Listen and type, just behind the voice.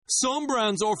Some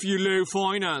brands offer you low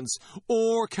finance,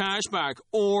 or cashback,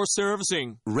 or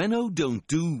servicing. Renault don't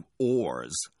do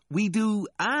ors. We do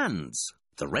ands.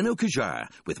 The Renault Kadjar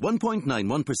with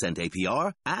 1.91%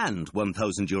 APR and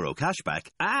 €1,000 cashback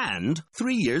and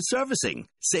 3 years servicing,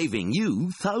 saving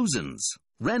you thousands.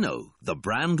 Renault, the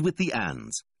brand with the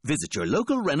ands. Visit your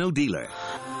local Renault dealer.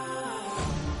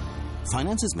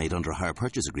 Finance is made under a hire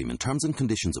purchase agreement. Terms and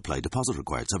conditions apply. Deposit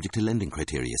required. Subject to lending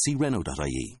criteria. See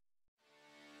Renault.ie.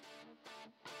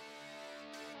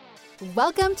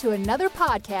 Welcome to another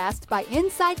podcast by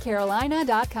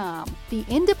InsideCarolina.com, the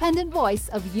independent voice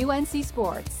of UNC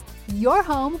Sports, your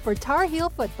home for Tar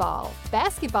Heel football,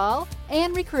 basketball,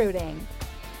 and recruiting.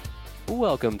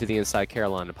 Welcome to the Inside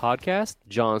Carolina podcast.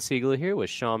 John Siegler here with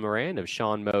Sean Moran of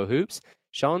Sean Mo Hoops.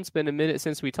 Sean, it's been a minute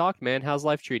since we talked, man. How's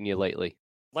life treating you lately?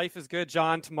 Life is good,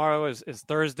 John. Tomorrow is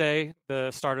Thursday, the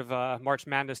start of March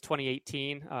Madness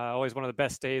 2018. Always one of the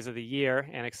best days of the year,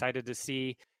 and excited to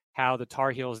see how the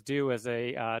Tar Heels do as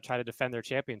they try to defend their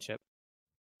championship.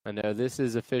 I know this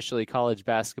is officially college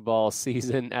basketball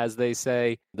season, as they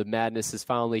say. The madness is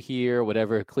finally here,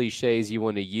 whatever cliches you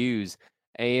want to use.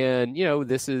 And, you know,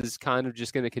 this is kind of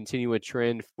just going to continue a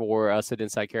trend for us at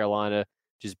Inside Carolina,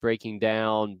 just breaking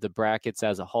down the brackets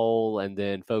as a whole and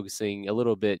then focusing a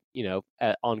little bit, you know,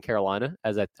 on Carolina,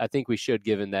 as I think we should,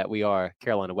 given that we are a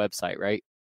Carolina website, right?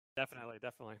 Definitely.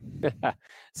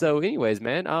 So anyways,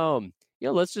 man,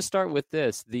 let's just start with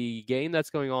this. The game that's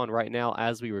going on right now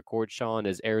as we record, Sean,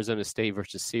 is Arizona State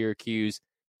versus Syracuse,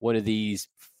 one of these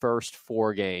first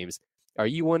four games. Are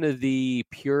you one of the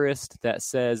purists that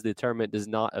says the tournament does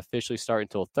not officially start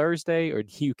until Thursday, or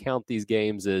do you count these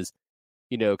games as,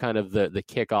 you know, kind of the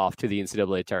kickoff to the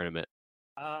NCAA tournament?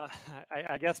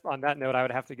 I guess on that note, I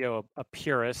would have to go a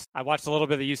purist. I watched a little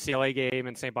bit of the UCLA game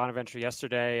in St. Bonaventure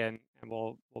yesterday, and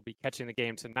we'll be catching the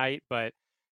game tonight. But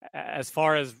as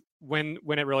far as when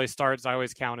it really starts, I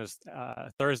always count as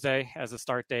Thursday as a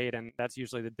start date, and that's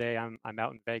usually the day I'm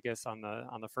out in Vegas on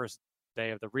the first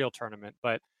day of the real tournament.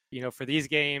 But you know, for these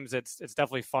games, it's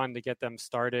definitely fun to get them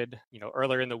started, you know,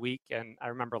 earlier in the week. And I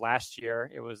remember last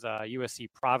year it was USC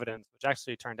Providence, which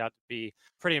actually turned out to be a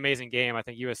pretty amazing game. I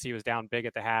think USC was down big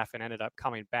at the half and ended up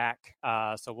coming back.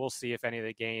 So we'll see if any of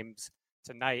the games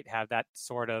tonight have that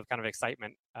sort of kind of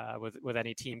excitement with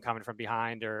any team coming from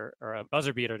behind or a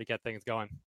buzzer beater to get things going.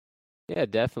 Yeah,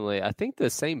 definitely. I think the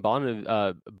same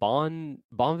Bonvidier.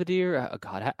 Oh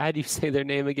God, how do you say their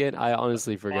name again? I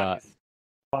honestly forgot.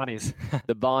 Bonnies.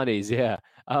 The Bonnies, yeah.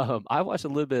 I watched a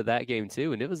little bit of that game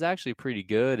too, and it was actually pretty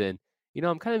good. And, you know,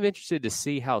 I'm kind of interested to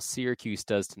see how Syracuse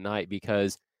does tonight,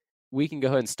 because we can go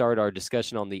ahead and start our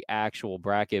discussion on the actual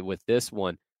bracket with this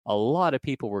one. A lot of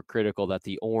people were critical that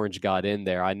the Orange got in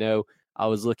there. I know I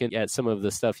was looking at some of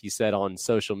the stuff you said on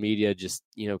social media, just,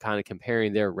 you know, kind of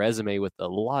comparing their resume with a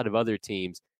lot of other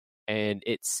teams. And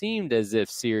it seemed as if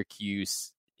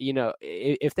Syracuse, you know,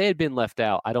 if they had been left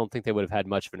out, I don't think they would have had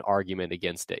much of an argument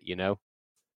against it, you know?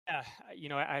 Yeah, you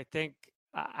know, I think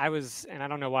I was, and I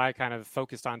don't know why I kind of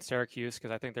focused on Syracuse,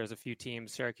 because I think there's a few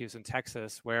teams, Syracuse and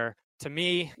Texas, where to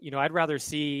me, you know, I'd rather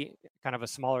see kind of a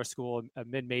smaller school, a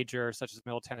mid-major such as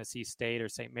Middle Tennessee State or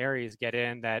St. Mary's get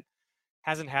in that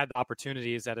hasn't had the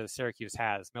opportunities that a Syracuse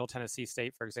has. Middle Tennessee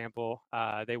State, for example,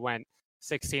 they went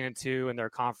 16-2 in their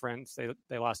conference.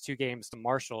 They lost 2 games to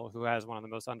Marshall, who has one of the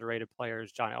most underrated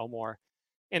players, John Elmore,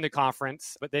 in the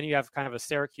conference. But then you have kind of a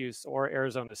Syracuse or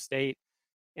Arizona State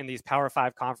in these Power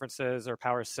 5 conferences or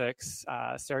Power 6.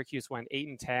 Syracuse went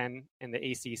 8-10 in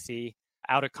the ACC.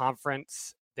 Out of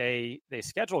conference, they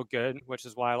scheduled good, which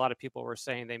is why a lot of people were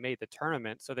saying they made the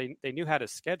tournament. So they knew how to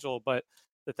schedule. But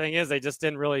the thing is, they just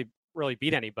didn't really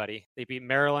beat anybody. They beat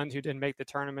Maryland, who didn't make the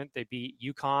tournament. They beat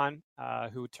UConn,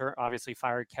 who obviously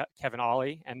fired Kevin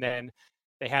Ollie. And then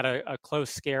they had a close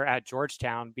scare at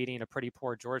Georgetown, beating a pretty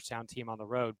poor Georgetown team on the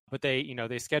road. But they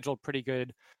scheduled pretty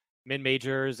good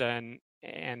mid-majors and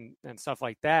stuff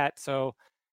like that. So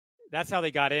that's how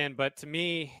they got in. But to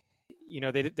me, you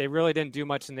know, they really didn't do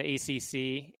much in the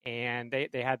ACC, and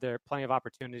they had their plenty of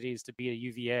opportunities to beat a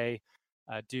UVA,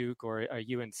 Duke, or a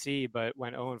UNC, but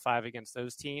went 0-5 against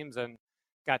those teams and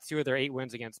got 2 of their 8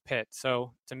 wins against Pitt.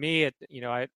 So to me,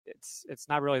 it's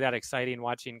not really that exciting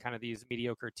watching kind of these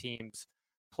mediocre teams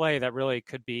play that really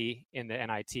could be in the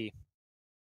NIT.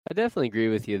 I definitely agree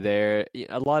with you there.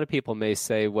 A lot of people may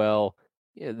say, well,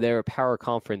 you know, they're a power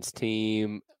conference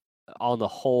team. On the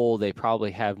whole, they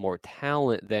probably have more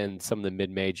talent than some of the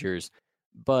mid-majors.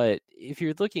 But if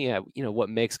you're looking at, you know, what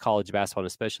makes college basketball, and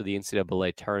especially the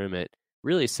NCAA tournament,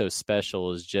 really so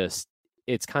special, is just,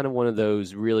 it's kind of one of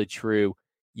those really true,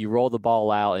 you roll the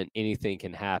ball out and anything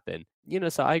can happen.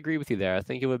 So I agree with you there. I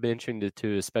think it would be interesting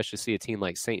to especially see a team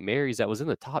like St. Mary's that was in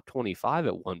the top 25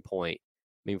 at one point.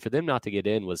 I mean, for them not to get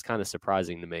in was kind of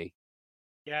surprising to me.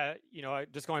 Yeah,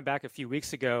 just going back a few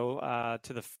weeks ago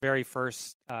to the very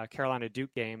first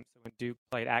Carolina-Duke game, so when Duke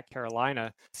played at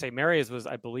Carolina, St. Mary's was,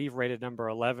 I believe, rated number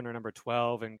 11 or number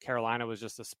 12, and Carolina was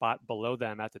just a spot below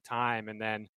them at the time. And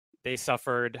then they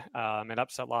suffered an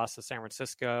upset loss to San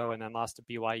Francisco and then lost to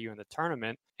BYU in the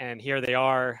tournament. And here they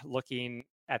are looking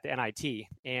at the NIT.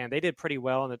 And they did pretty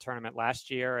well in the tournament last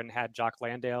year and had Jock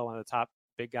Landale, one of the top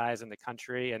big guys in the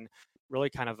country, and really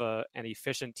kind of an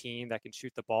efficient team that can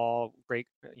shoot the ball.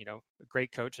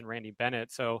 Great coach in Randy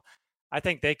Bennett. So I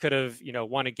think they could have,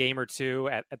 won a game or two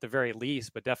at the very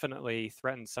least, but definitely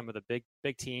threatened some of the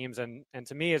big teams. And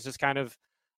to me, it's just kind of,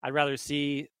 I'd rather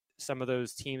see some of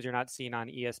those teams you're not seeing on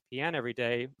ESPN every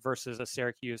day versus a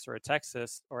Syracuse or a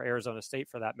Texas or Arizona State,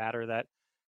 for that matter, that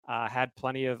had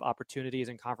plenty of opportunities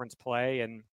in conference play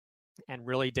and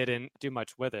really didn't do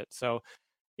much with it. So,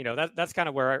 that's kind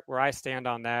of where I stand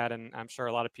on that, and I'm sure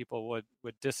a lot of people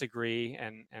would disagree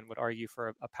and would argue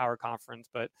for a power conference.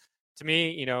 But to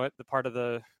me, the part of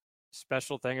the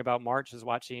special thing about March is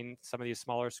watching some of these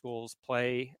smaller schools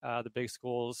play the big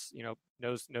schools,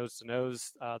 nose to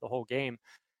nose the whole game.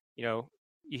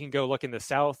 You can go look in the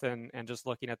South and just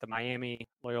looking at the Miami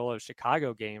Loyola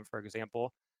Chicago game, for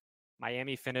example.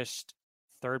 Miami finished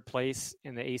third place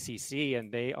in the ACC,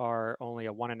 and they are only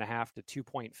a 1.5 to 2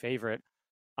 point favorite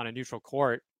on a neutral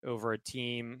court over a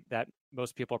team that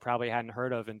most people probably hadn't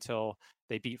heard of until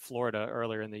they beat Florida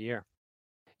earlier in the year.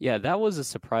 Yeah, that was a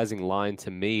surprising line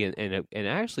to me, and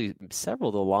actually several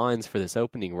of the lines for this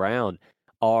opening round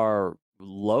are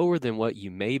lower than what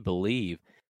you may believe.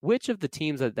 Which of the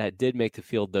teams that did make the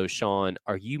field, though, Sean,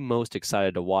 are you most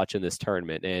excited to watch in this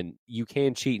tournament? And you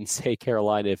can cheat and say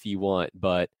Carolina if you want,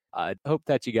 but I hope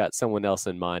that you got someone else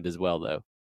in mind as well, though.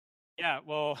 Yeah,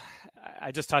 well,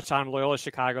 I just touched on Loyola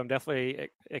Chicago. I'm definitely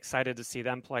excited to see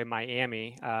them play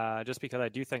Miami, just because I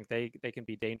do think they can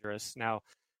be dangerous. Now,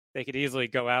 they could easily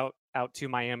go out to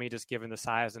Miami just given the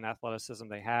size and athleticism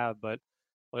they have, but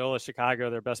Loyola Chicago,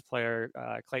 their best player,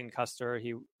 Clayton Custer,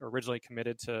 he originally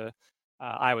committed to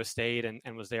Iowa State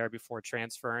and was there before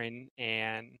transferring.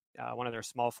 And one of their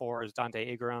small forwards, Dante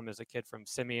Ingram, is a kid from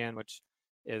Simeon, which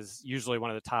is usually one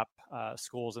of the top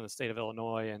schools in the state of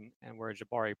Illinois and where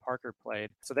Jabari Parker played.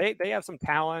 So they have some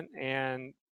talent,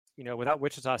 and without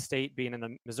Wichita State being in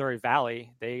the Missouri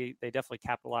Valley, they definitely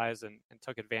capitalized and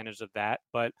took advantage of that.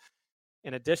 But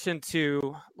in addition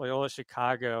to Loyola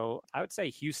Chicago, I would say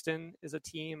Houston is a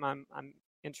team I'm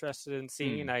interested in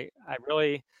seeing. I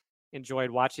really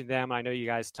enjoyed watching them. I know you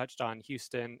guys touched on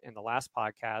Houston in the last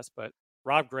podcast, but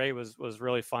Rob Gray was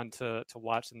really fun to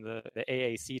watch in the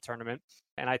AAC tournament.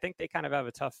 And I think they kind of have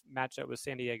a tough matchup with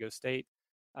San Diego State,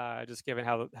 just given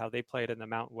how they played in the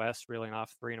Mountain West, reeling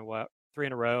off three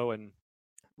in a row and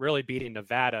really beating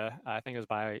Nevada. I think it was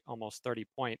by almost 30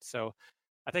 points. So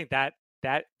I think that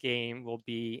game will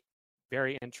be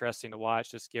very interesting to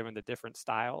watch, just given the different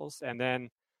styles. And then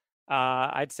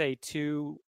I'd say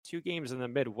two games in the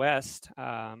Midwest.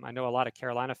 I know a lot of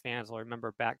Carolina fans will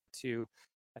remember back to,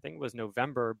 I think it was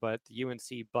November, but the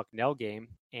UNC Bucknell game,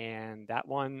 and that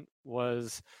one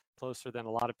was closer than a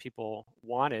lot of people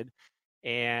wanted.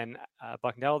 And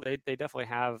Bucknell, they definitely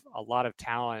have a lot of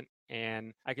talent,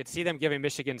 and I could see them giving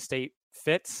Michigan State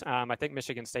fits. I think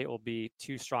Michigan State will be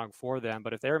too strong for them,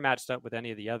 but if they were matched up with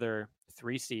any of the other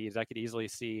 3 seeds, I could easily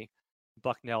see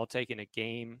Bucknell taking a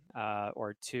game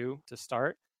or two to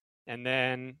start. And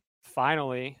then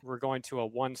finally, we're going to a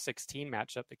 1-16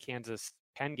 matchup, the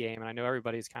Kansas-Penn game. And I know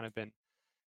everybody's kind of been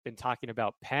talking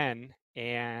about Penn,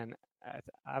 and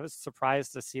I was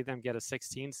surprised to see them get a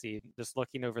 16 seed. Just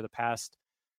looking over the past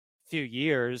few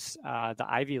years, the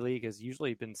Ivy League has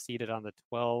usually been seeded on the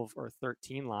 12 or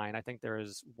 13 line. I think there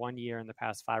was one year in the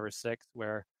past 5 or 6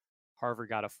 where Harvard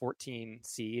got a 14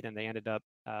 seed and they ended up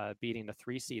beating the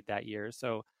 3 seed that year.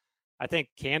 So I think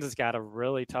Kansas got a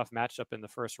really tough matchup in the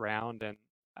first round, and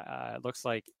it looks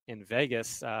like in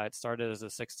Vegas, it started as a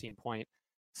 16-point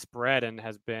spread and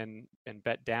has been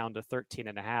bet down to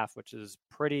 13.5, which is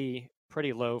pretty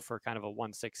low for kind of a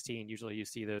 1-16. Usually you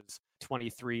see those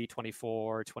 23,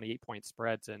 24, 28-point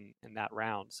spreads in that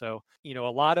round. So, a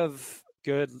lot of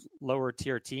good lower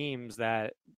tier teams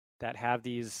that have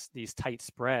these tight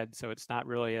spreads. So it's not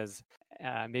really as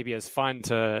maybe as fun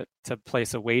to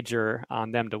place a wager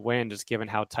on them to win, just given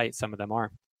how tight some of them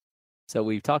are. So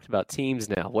we've talked about teams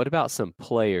now. What about some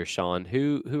players, Sean?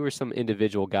 Who are some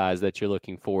individual guys that you're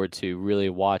looking forward to really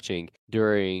watching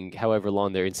during however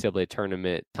long their NCAA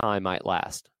tournament time might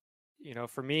last?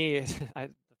 for me, the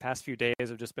past few days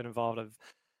have just been involved. I've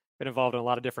been involved in a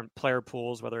lot of different player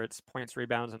pools, whether it's points,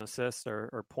 rebounds, and assists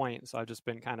or points. So I've just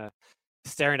been kind of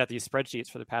staring at these spreadsheets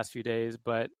for the past few days,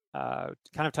 but kind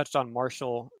of touched on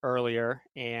Marshall earlier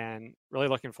and really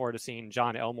looking forward to seeing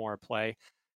John Elmore play.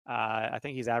 I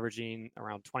think he's averaging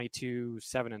around 22,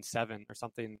 7, and 7 or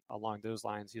something along those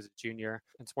lines. He's a junior,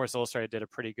 and Sports Illustrated did a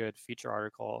pretty good feature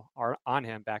article on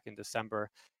him back in December.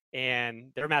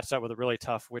 And they're matched up with a really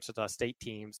tough Wichita State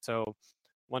team. So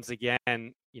once again,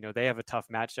 they have a tough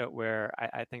matchup where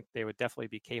I think they would definitely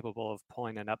be capable of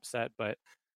pulling an upset. But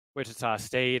Wichita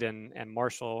State and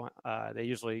Marshall, they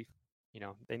usually,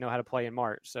 they know how to play in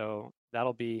March. So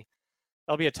that'll be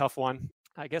a tough one.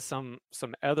 I guess some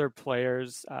other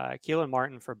players, Keelan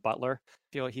Martin for Butler.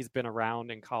 I feel like he's been around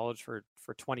in college for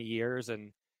 20 years,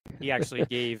 and he actually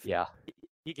gave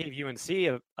he gave UNC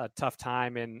a tough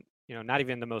time in, not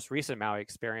even the most recent Maui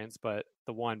experience, but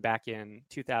the one back in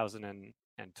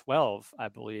 2012, I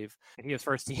believe. And he was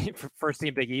first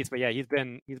team Big East, but yeah, he's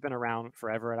been around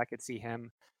forever, and I could see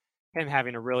him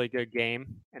having a really good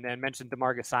game. And then mentioned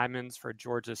DeMarcus Simons for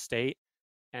Georgia State.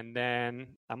 And then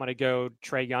I'm going to go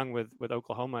Trae Young with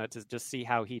Oklahoma to just see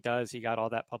how he does. He got all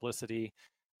that publicity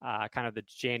kind of the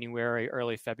January,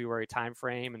 early February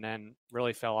timeframe, and then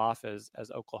really fell off as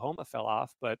Oklahoma fell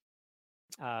off. But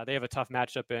they have a tough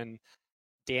matchup in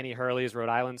Danny Hurley's Rhode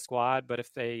Island squad. But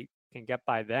if they can get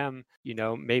by them,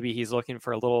 maybe he's looking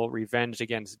for a little revenge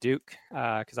against Duke,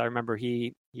 because I remember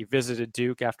he visited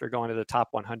Duke after going to the top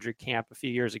 100 camp a few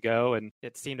years ago, and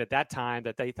it seemed at that time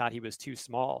that they thought he was too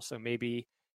small. So maybe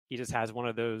he just has one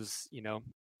of those,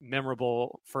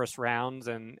 memorable first rounds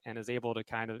and is able to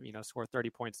kind of, score 30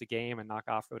 points a game and knock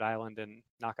off Rhode Island and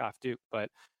knock off Duke. But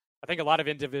I think a lot of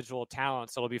individual talent,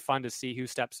 so it'll be fun to see who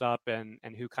steps up and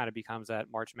who kind of becomes that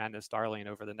March Madness darling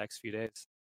over the next few days.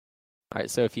 All right,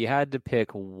 so if you had to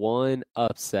pick one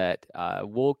upset,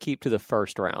 we'll keep to the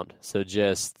first round, so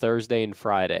just Thursday and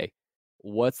Friday.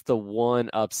 What's the one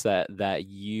upset that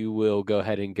you will go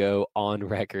ahead and go on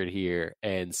record here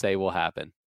and say will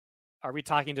happen? Are we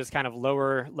talking just kind of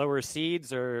lower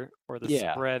seeds or the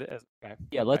spread? Okay.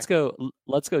 Yeah, let's go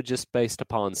just based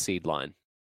upon seed line.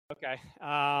 Okay.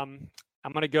 I'm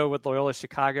going to go with Loyola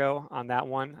Chicago on that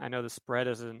one. I know the spread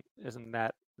isn't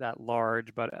that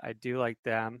large, but I do like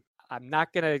them. I'm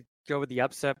not going to go with the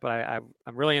upset, but I'm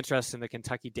really interested in the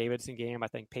Kentucky-Davidson game. I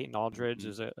think Peyton Aldridge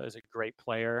is a great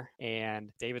player, and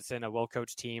Davidson, a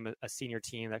well-coached team, a senior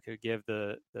team that could give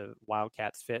the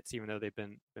Wildcats fits, even though they've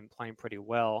been playing pretty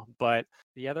well. But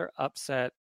the other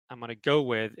upset I'm going to go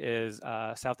with is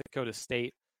South Dakota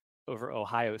State over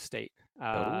Ohio State.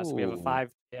 So we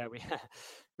have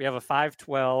we have a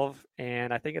 5-12,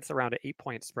 and I think it's around an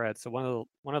 8-point spread. So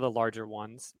one of the larger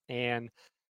ones. And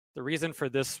the reason for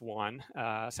this one,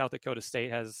 South Dakota State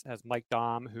has Mike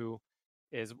Daum, who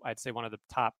is, I'd say, one of the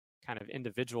top kind of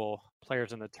individual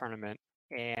players in the tournament.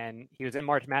 And he was in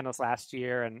March Madness last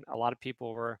year, and a lot of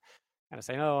people were kind of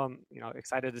saying, "Oh, I'm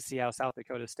excited to see how South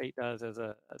Dakota State does as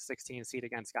a 16 seed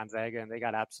against Gonzaga," and they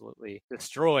got absolutely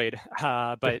destroyed.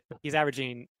 But he's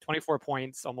averaging 24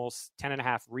 points, almost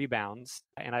 10.5 rebounds,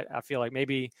 and I feel like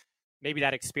maybe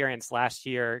that experience last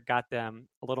year got them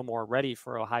a little more ready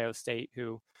for Ohio State,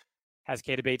 who has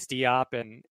Keita Bates-Diop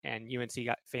and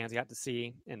UNC fans got to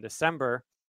see in December.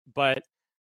 But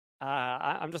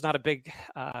I'm just not a big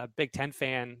Big Ten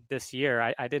fan this year.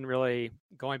 I didn't really,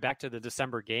 going back to the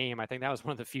December game, I think that was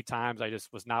one of the few times I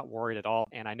just was not worried at all.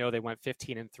 And I know they went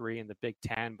 15-3 in the Big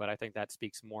Ten, but I think that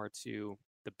speaks more to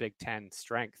the Big Ten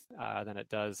strength than it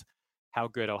does how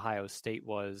good Ohio State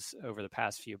was over the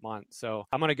past few months. So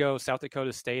I'm going to go South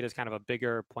Dakota State as kind of a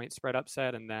bigger point spread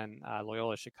upset, and then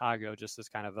Loyola Chicago just as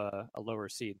kind of a lower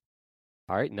seed.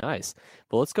 All right, nice.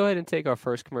 Well, let's go ahead and take our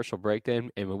first commercial break then.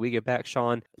 And when we get back,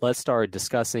 Sean, let's start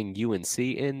discussing UNC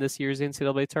in this year's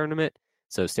NCAA tournament.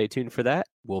 So stay tuned for that.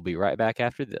 We'll be right back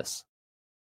after this.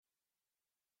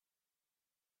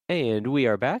 And we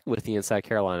are back with the Inside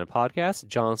Carolina podcast.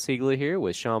 John Siegler here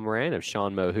with Sean Moran of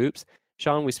Sean Mo Hoops.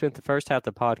 Sean, we spent the first half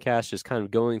of the podcast just kind of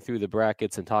going through the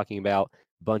brackets and talking about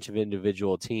a bunch of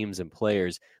individual teams and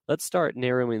players. Let's start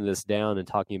narrowing this down and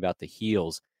talking about the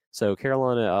heels. So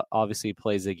Carolina obviously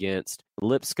plays against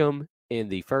Lipscomb in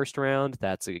the first round.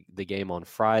 That's the game on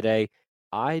Friday.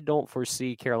 I don't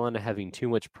foresee Carolina having too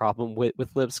much problem with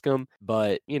Lipscomb,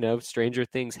 but, stranger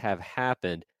things have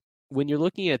happened. When you're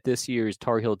looking at this year's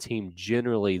Tar Heel team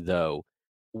generally, though,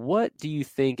 what do you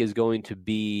think is going to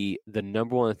be the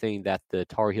number one thing that the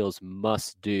Tar Heels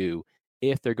must do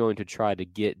if they're going to try to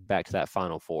get back to that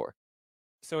Final Four?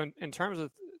 So in terms of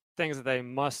things that they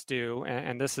must do,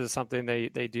 and this is something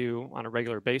they do on a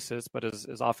regular basis, but is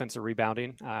offensive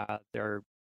rebounding. They're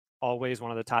always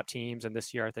one of the top teams, and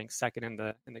this year I think second in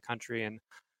the country in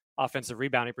offensive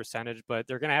rebounding percentage. But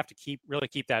they're going to have to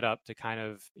keep that up to kind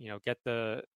of get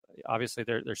the. Obviously,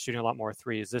 they're shooting a lot more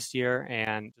threes this year,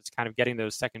 and just kind of getting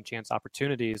those second chance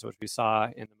opportunities, which we saw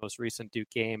in the most recent Duke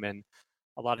game and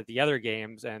a lot of the other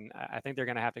games. And I think they're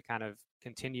going to have to kind of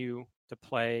continue to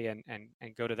play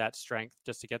and go to that strength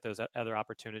just to get those other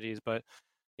opportunities. But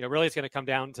really, it's going to come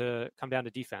down to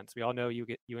defense. We all know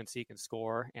UNC can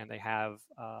score, and they have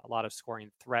a lot of scoring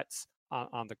threats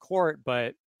on the court.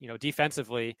 But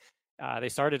defensively, they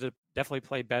started to definitely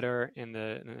play better in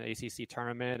the ACC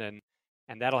tournament,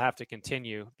 and that'll have to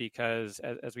continue because,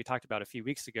 as we talked about a few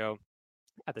weeks ago,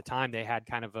 at the time they had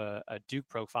kind of a Duke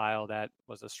profile that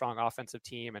was a strong offensive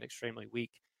team and extremely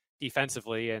weak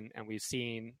defensively, and we've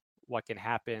seen what can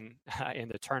happen in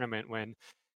the tournament when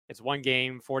it's one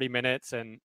game, 40 minutes,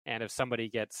 and if somebody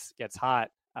gets hot,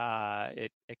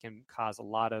 it can cause a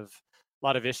lot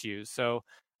of issues. So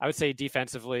I would say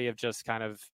defensively of just kind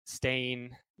of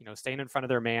staying in front of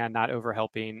their man, not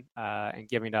overhelping, and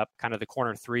giving up kind of the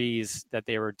corner threes that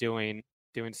they were doing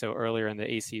so earlier in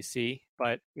the ACC.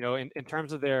 But in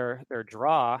terms of their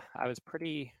draw, I was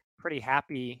pretty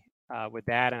happy with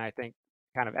that, and I think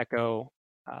kind of echo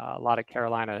a lot of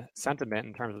Carolina sentiment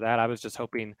in terms of that. I was just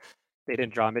hoping they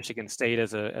didn't draw Michigan State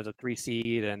as a 3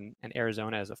 seed and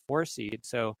Arizona as a 4 seed.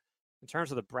 So in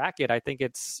terms of the bracket, I think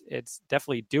it's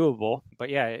definitely doable. But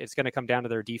yeah, it's going to come down to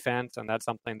their defense, and that's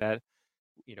something that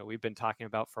we've been talking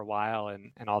about for a while,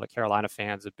 and all the Carolina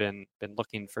fans have been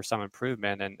looking for some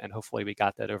improvement, and hopefully we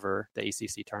got that over the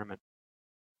ACC tournament.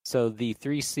 So the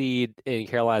 3 seed in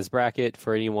Carolina's bracket,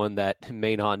 for anyone that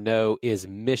may not know, is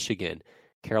Michigan.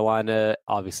 Carolina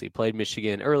obviously played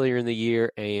Michigan earlier in the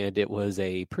year, and it was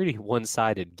a pretty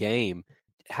one-sided game.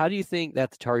 How do you think that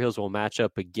the Tar Heels will match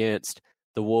up against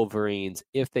the Wolverines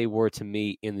if they were to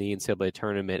meet in the NCAA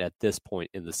tournament at this point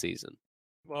in the season?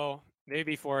 Well,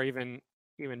 maybe before even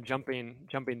jumping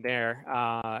there,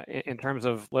 in terms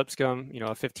of Lipscomb,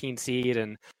 a 15 seed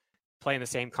and playing the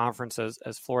same conference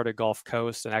as Florida Gulf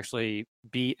Coast, and actually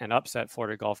beat and upset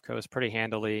Florida Gulf Coast pretty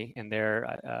handily in their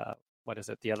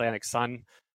the Atlantic Sun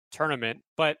tournament.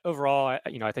 But overall,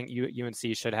 I think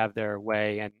UNC should have their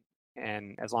way,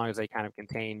 and as long as they kind of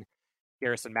contain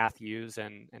Garrison Matthews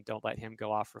and don't let him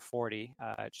go off for 40,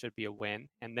 it should be a win.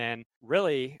 And then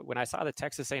really, when I saw the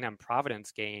Texas A&M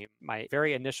Providence game, my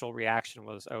very initial reaction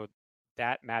was, oh,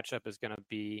 that matchup is going to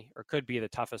be, or could be, the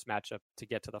toughest matchup to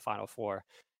get to the Final Four.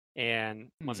 And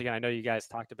once again, I know you guys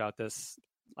talked about this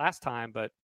last time,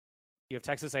 but you have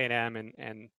Texas A&M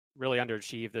and really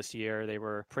underachieved this year. They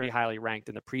were pretty highly ranked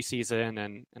in the preseason,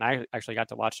 and I actually got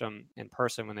to watch them in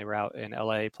person when they were out in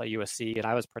LA play USC, and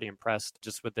I was pretty impressed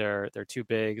just with their two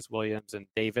bigs, Williams and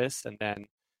Davis, and then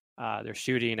their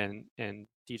shooting and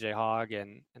DJ Hogg,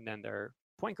 and then their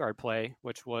point guard play,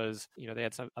 which was, they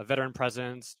had a veteran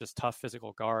presence, just tough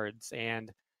physical guards,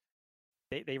 and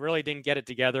they really didn't get it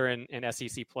together in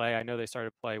SEC play. I know they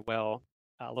started to play well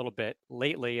a little bit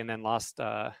lately, and then lost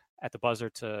at the buzzer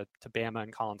to Bama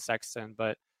and Colin Sexton.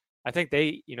 But I think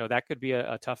that could be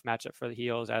a tough matchup for the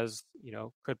Heels, as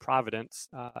could Providence.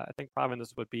 I think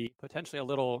Providence would be potentially a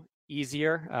little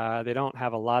easier. They don't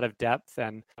have a lot of depth,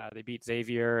 and they beat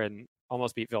Xavier and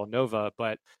almost beat Villanova,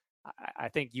 but I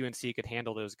think UNC could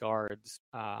handle those guards.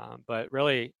 But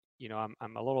really,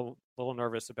 I'm a little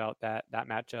nervous about that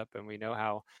matchup, and we know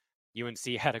how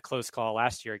UNC had a close call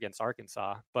last year against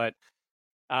Arkansas. But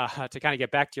to kind of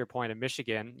get back to your point of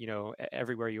Michigan,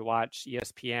 everywhere you watch,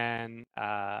 ESPN,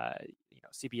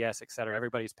 CBS, et cetera,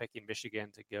 everybody's picking Michigan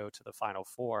to go to the Final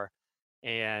Four.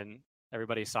 And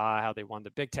everybody saw how they won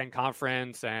the Big Ten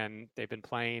Conference, and they've been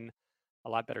playing a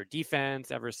lot better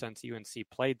defense ever since UNC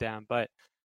played them. But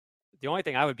the only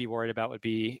thing I would be worried about would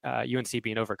be UNC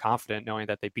being overconfident, knowing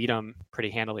that they beat them pretty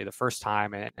handily the first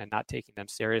time, and not taking them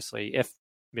seriously if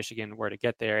Michigan were to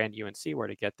get there and UNC were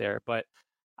to get there. But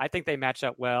I think they match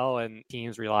up well, and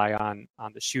teams rely on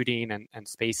the shooting and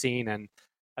spacing, and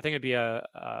I think it'd be a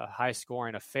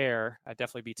high-scoring affair. I'd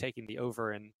definitely be taking the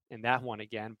over in that one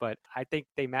again, but I think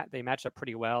they match up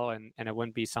pretty well, and it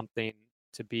wouldn't be something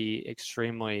to be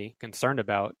extremely concerned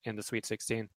about in the Sweet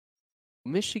 16.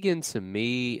 Michigan, to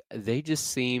me, they just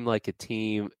seem like a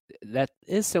team that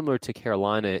is similar to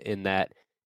Carolina in that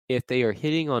if they are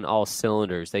hitting on all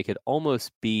cylinders, they could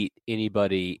almost beat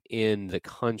anybody in the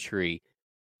country.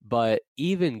 But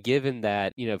even given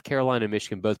that, if Carolina and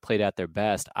Michigan both played at their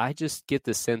best, I just get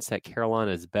the sense that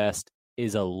Carolina's best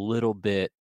is a little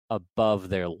bit above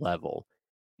their level.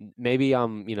 maybe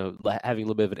I'm, having a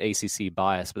little bit of an ACC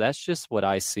bias, but that's just what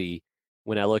I see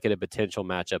when I look at a potential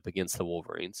matchup against the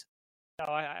Wolverines. No,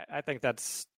 I think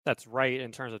that's right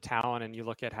in terms of talent, and you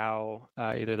look at how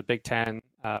either the Big Ten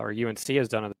or UNC has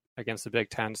done against the Big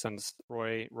Ten since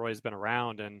Roy's been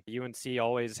around, and UNC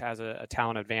always has a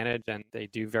talent advantage, and they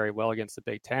do very well against the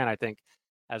Big Ten. I think,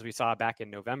 as we saw back in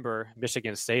November,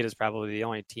 Michigan State is probably the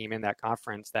only team in that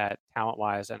conference that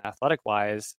talent-wise and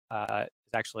athletic-wise is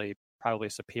actually probably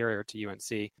superior to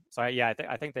UNC. So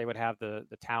I think they would have the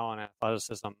talent and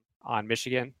athleticism on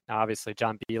Michigan. Now, obviously,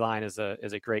 John Beilein is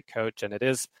a great coach, and it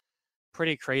is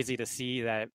pretty crazy to see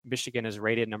that Michigan is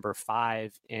rated number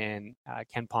 5 in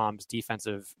KenPom's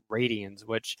defensive ratings,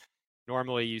 which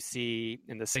normally you see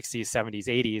in the 60s, 70s,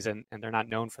 80s, and they're not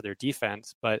known for their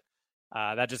defense. But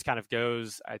that just kind of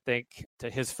goes, I think, to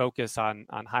his focus on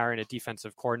hiring a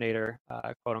defensive coordinator,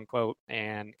 quote unquote,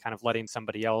 and kind of letting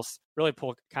somebody else really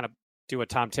do what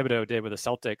Tom Thibodeau did with the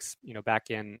Celtics,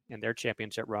 back in their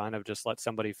championship run, of just let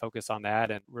somebody focus on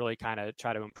that and really kind of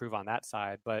try to improve on that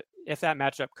side. But if that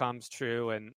matchup comes true,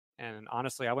 and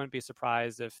honestly, I wouldn't be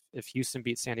surprised if Houston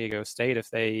beats San Diego State if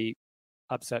they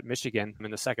upset Michigan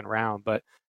in the second round. But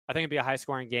I think it'd be a high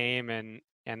scoring game,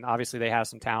 and obviously they have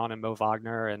some talent in Mo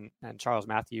Wagner and Charles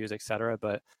Matthews, et cetera.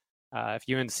 But if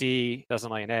UNC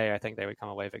doesn't lay an egg, I think they would come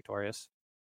away victorious.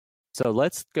 So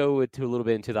let's go a little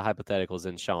bit into the hypotheticals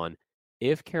then, Sean.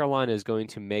 If Carolina is going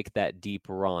to make that deep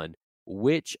run,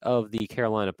 which of the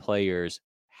Carolina players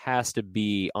has to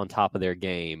be on top of their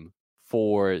game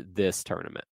for this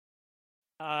tournament?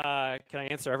 Can I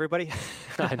answer everybody?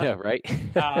 I know, right?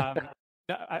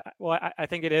 I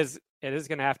think it is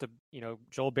going to have to,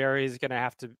 Joel Berry is going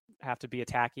to have to be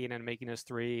attacking and making his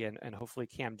three, and hopefully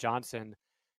Cam Johnson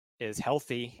is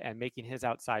healthy and making his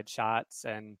outside shots,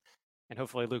 and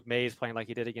hopefully Luke May is playing like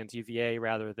he did against UVA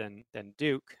rather than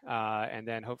Duke. And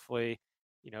then hopefully,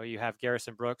 you have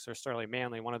Garrison Brooks or Sterling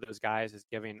Manley. One of those guys is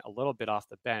giving a little bit off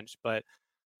the bench. But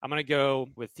I'm going to go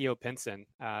with Theo Pinson.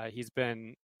 He's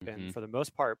been for the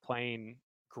most part playing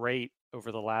great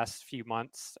over the last few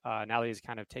months. Now that he's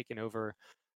kind of taken over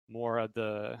more of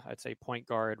the, I'd say, point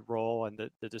guard role and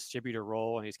the distributor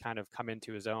role, and he's kind of come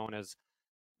into his own as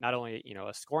not only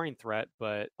a scoring threat,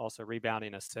 but also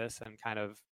rebounding, assists, and kind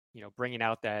of bringing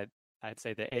out that, I'd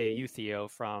say, the AAU Theo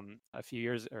from a few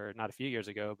years, or not a few years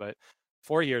ago, but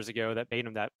 4 years ago, that made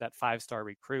him that 5-star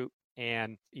recruit.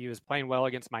 And he was playing well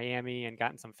against Miami and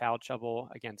gotten some foul trouble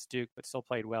against Duke, but still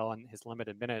played well in his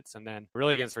limited minutes. And then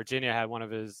really against Virginia had one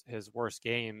of his worst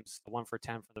games, 1 for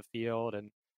 10 from the field, and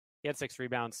he had 6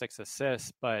 rebounds, 6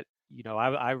 assists. But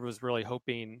I was really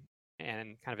hoping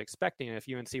and kind of expecting, if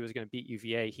UNC was going to beat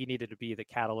UVA, he needed to be the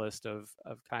catalyst of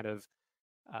kind of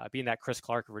being that Chris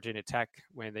Clark of Virginia Tech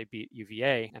when they beat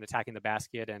UVA and attacking the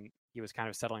basket, and he was kind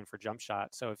of settling for jump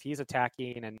shots. So if he's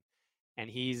attacking and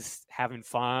he's having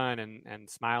fun and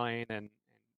smiling and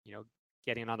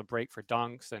getting on the break for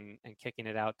dunks and kicking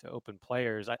it out to open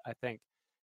players, I think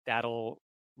that'll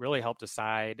really help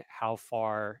decide how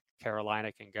far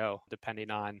Carolina can go,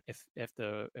 depending on if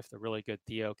the really good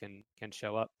Theo can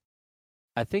show up.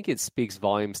 I think it speaks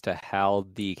volumes to how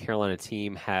the Carolina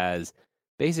team has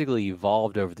basically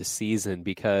evolved over the season,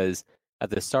 because at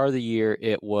the start of the year,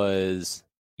 it was,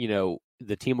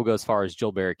 the team will go as far as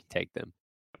Joel Berry can take them.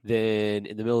 Then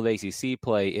in the middle of ACC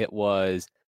play, it was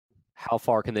how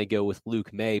far can they go with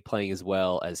Luke May playing as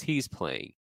well as he's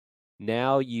playing.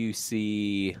 Now you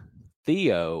see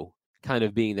Theo kind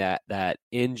of being that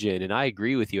engine, and I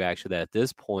agree with you actually that at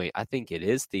this point, I think it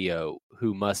is Theo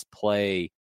who must play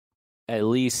at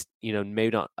least, maybe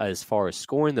not as far as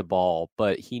scoring the ball,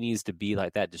 but he needs to be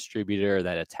like that distributor,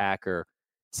 that attacker,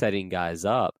 setting guys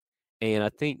up. And I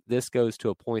think this goes to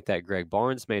a point that Greg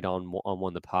Barnes made on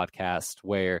one of the podcasts,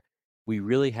 where we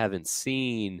really haven't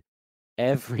seen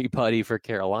everybody for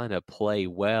Carolina play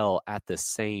well at the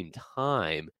same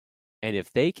time. And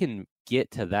if they can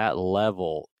get to that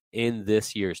level in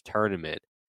this year's tournament,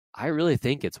 I really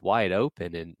think it's wide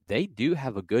open, and they do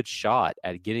have a good shot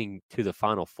at getting to the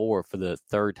Final Four for the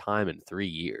third time in 3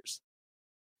 years.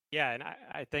 Yeah, and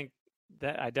I think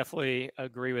that I definitely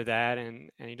agree with that. And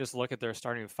you just look at their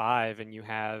starting 5, and you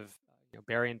have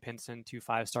Berry and Pinson, 2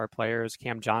 5-star players,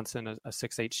 Cam Johnson, a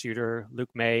 6'8" shooter,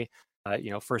 Luke May,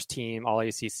 first team All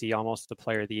ACC, almost the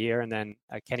Player of the Year, and then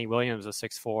Kenny Williams, a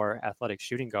 6'4" athletic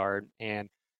shooting guard. And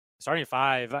starting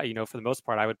 5, for the most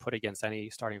part, I would put against any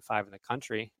starting 5 in the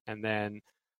country. And then,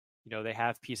 they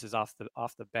have pieces off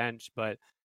the bench, but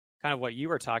kind of what you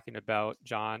were talking about,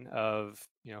 John, of,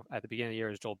 at the beginning of the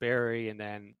year is Joel Berry, and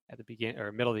then at the beginning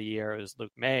or middle of the year is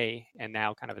Luke May, and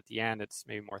now kind of at the end, it's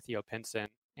maybe more Theo Pinson.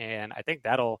 And I think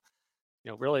that'll,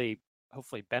 really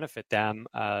hopefully benefit them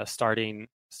starting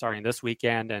this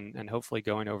weekend and hopefully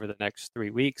going over the next 3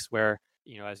 weeks where,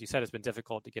 as you said, it's been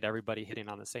difficult to get everybody hitting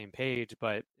on the same page.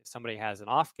 But if somebody has an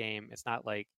off game, it's not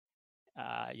like,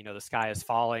 the sky is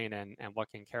falling and what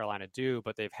can Carolina do?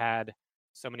 But they've had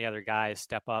so many other guys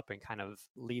step up and kind of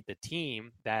lead the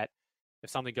team that if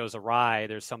something goes awry,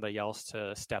 there's somebody else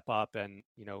to step up. And,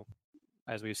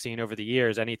 as we've seen over the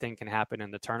years, anything can happen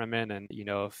in the tournament. And,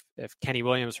 if Kenny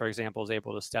Williams, for example, is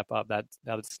able to step up, that's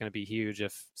going to be huge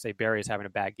if, say, Barry's having a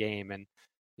bad game. And,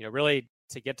 really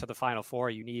to get to the Final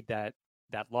Four, you need that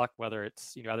luck, whether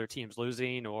it's, other teams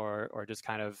losing or just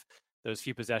kind of those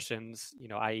few possessions,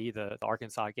 i.e. the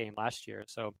Arkansas game last year.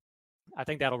 So I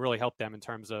think that'll really help them in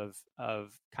terms of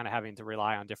kind of having to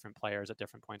rely on different players at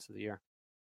different points of the year.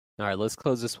 All right, let's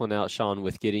close this one out, Sean,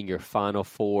 with getting your Final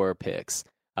Four picks.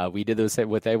 We did this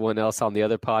with everyone else on the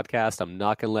other podcast. I'm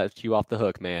not going to let you off the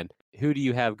hook, man. Who do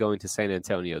you have going to San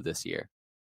Antonio this year?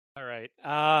 All right.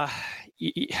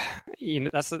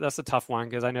 That's a tough one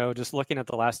because I know just looking at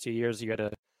the last 2 years, you had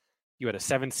a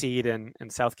 7 seed in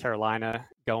South Carolina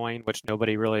going, which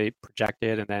nobody really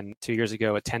projected. And then 2 years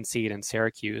ago, a 10 seed in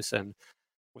Syracuse. And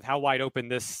with how wide open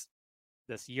this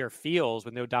year feels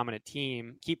with no dominant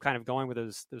team, keep kind of going with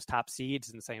those top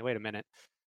seeds and saying, wait a minute,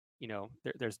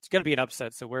 there's going to be an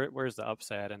upset. So where's the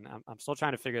upset? And I'm still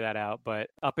trying to figure that out. But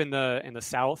up in the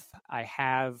South, I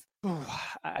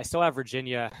still have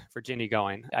Virginia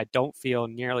going. I don't feel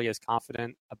nearly as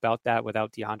confident about that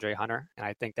without DeAndre Hunter. And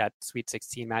I think that Sweet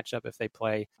 16 matchup, if they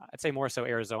play, I'd say more so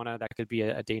Arizona, that could be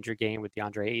a danger game with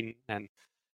DeAndre Ayton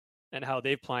and how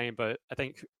they've playing. But I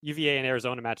think UVA and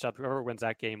Arizona matchup, whoever wins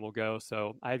that game will go.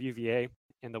 So I have UVA.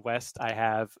 In the West, I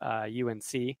have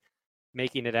UNC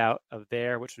making it out of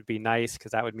there, which would be nice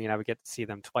because that would mean I would get to see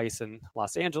them twice in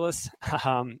Los Angeles.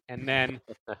 And then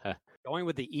going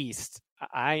with the East,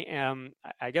 I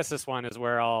guess this one is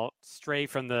where I'll stray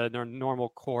from the normal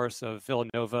course of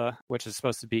Villanova, which is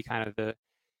supposed to be kind of the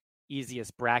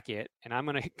easiest bracket. And I'm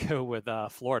going to go with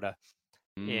Florida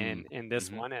in this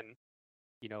one. And,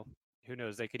 who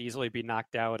knows, they could easily be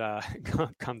knocked out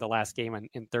come the last game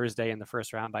in Thursday in the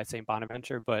first round by St.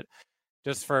 Bonaventure. But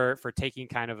just for taking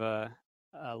kind of a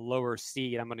lower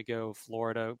seed, I'm going to go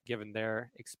Florida, given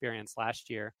their experience last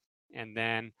year. And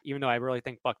then, even though I really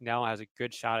think Bucknell has a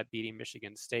good shot at beating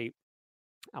Michigan State,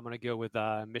 I'm going to go with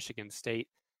Michigan State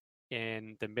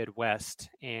in the Midwest.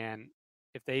 And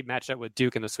if they match up with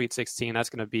Duke in the Sweet 16, that's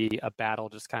going to be a battle,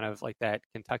 just kind of like that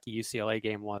Kentucky-UCLA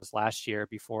game was last year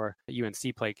before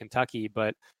UNC played Kentucky.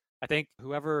 But I think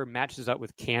whoever matches up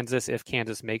with Kansas, if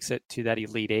Kansas makes it to that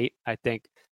Elite Eight, I think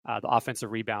the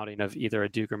offensive rebounding of either a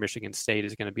Duke or Michigan State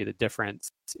is going to be the difference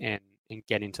in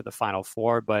getting to the Final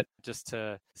Four. But just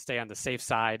to stay on the safe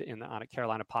side on a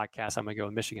Carolina podcast, I'm going to go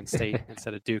with Michigan State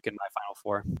instead of Duke in my Final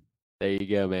Four. There you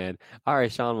go, man. All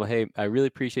right, Sean. Well, hey, I really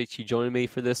appreciate you joining me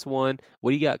for this one.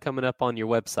 What do you got coming up on your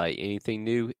website? Anything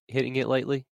new hitting it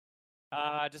lately?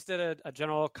 I just did a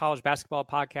general college basketball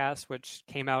podcast, which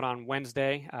came out on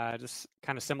Wednesday, just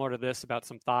kind of similar to this, about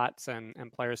some thoughts and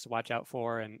players to watch out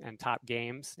for and top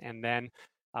games. And then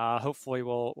hopefully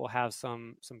we'll have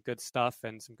some good stuff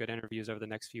and some good interviews over the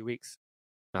next few weeks.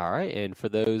 All right. And for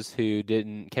those who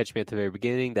didn't catch me at the very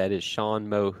beginning, that is Sean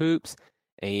Mo Hoops.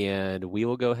 And we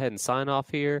will go ahead and sign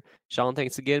off here. Sean,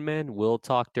 thanks again, man. We'll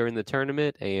talk during the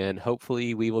tournament, and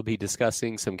hopefully we will be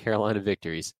discussing some Carolina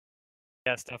victories.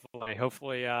 Yes, definitely.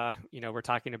 Hopefully, we're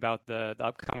talking about the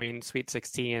upcoming Sweet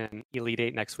 16 and Elite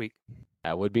 8 next week.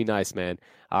 That would be nice, man.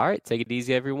 All right, take it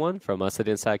easy, everyone. From us at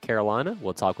Inside Carolina,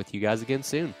 we'll talk with you guys again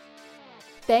soon.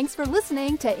 Thanks for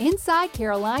listening to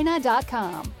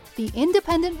InsideCarolina.com, the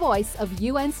independent voice of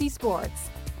UNC Sports,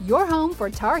 your home for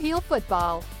Tar Heel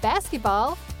football,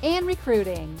 basketball, and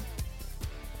recruiting.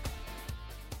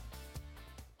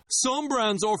 Some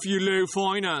brands offer you low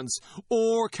finance,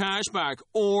 or cashback,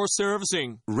 or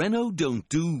servicing. Renault don't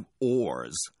do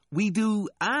ors. We do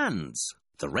ands.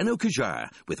 The Renault Kadjar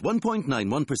with 1.91%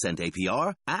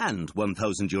 APR and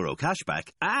 €1,000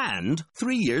 cashback and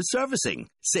 3 years servicing,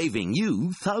 saving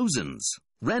you thousands.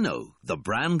 Renault, the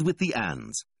brand with the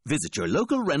ands. Visit your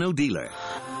local Renault dealer.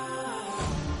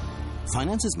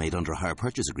 Finance is made under a hire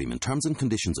purchase agreement. Terms and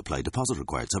conditions apply. Deposit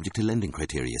required subject to lending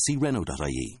criteria. See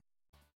Renault.ie.